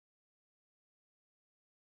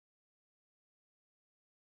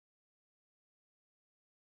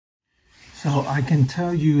So I can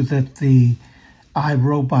tell you that the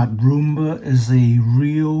iRobot Roomba is a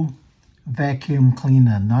real vacuum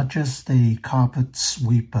cleaner, not just a carpet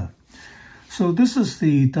sweeper. So this is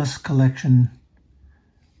the dust collection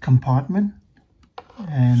compartment,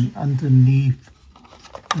 and underneath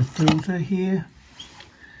the filter here,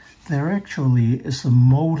 there actually is a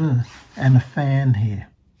motor and a fan here.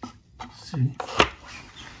 See?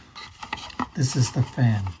 This is the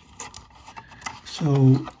fan.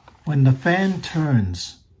 So when the fan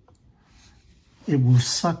turns, it will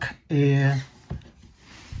suck air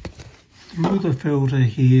through the filter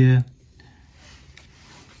here,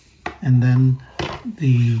 and then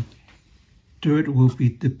the dirt will be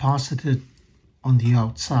deposited on the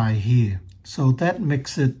outside here. So that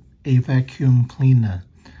makes it a vacuum cleaner,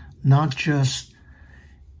 not just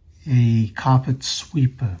a carpet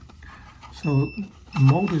sweeper. So the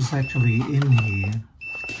motor is actually in here.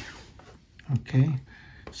 Okay,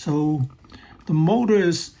 so the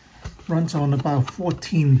motor runs on about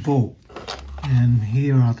 14 volt, and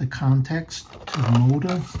here are the contacts to the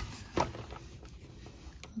motor.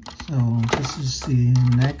 So this is the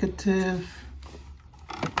negative,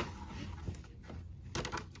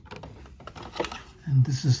 and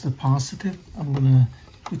this is the positive. I'm gonna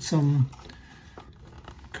put some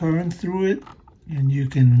current through it, and you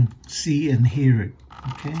can see and hear it.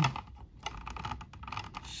 Okay,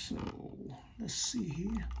 so let's see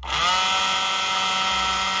here.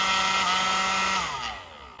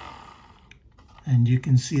 And you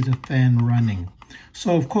can see the fan running.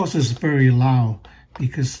 So of course it's very loud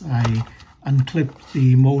because I unclipped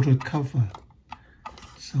the motor cover.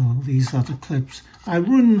 So these are the clips. I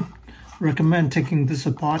wouldn't recommend taking this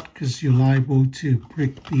apart because you're liable to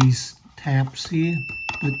break these tabs here,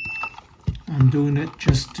 but I'm doing it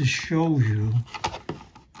just to show you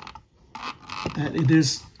that it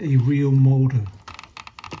is a real motor.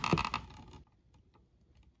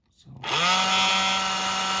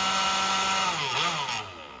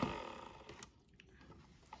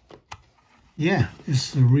 Yeah,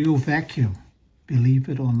 it's a real vacuum, believe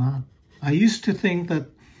it or not. I used to think that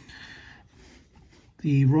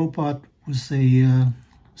the robot was a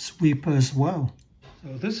sweeper as well.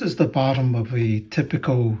 So this is the bottom of a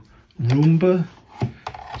typical Roomba.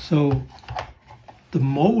 So the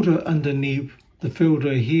motor underneath the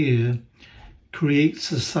filter here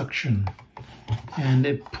creates a suction, and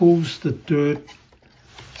it pulls the dirt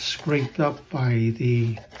scraped up by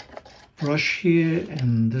the brush here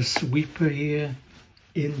and the sweeper here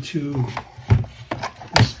into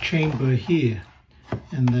this chamber here,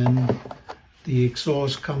 and then the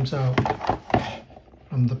exhaust comes out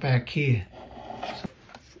from the back here. So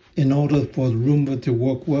in order for the Roomba to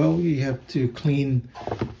work well, you have to clean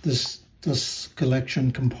this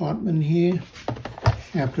collection compartment here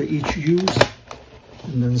after each use,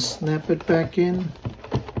 and then snap it back in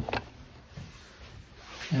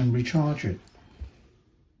and recharge it.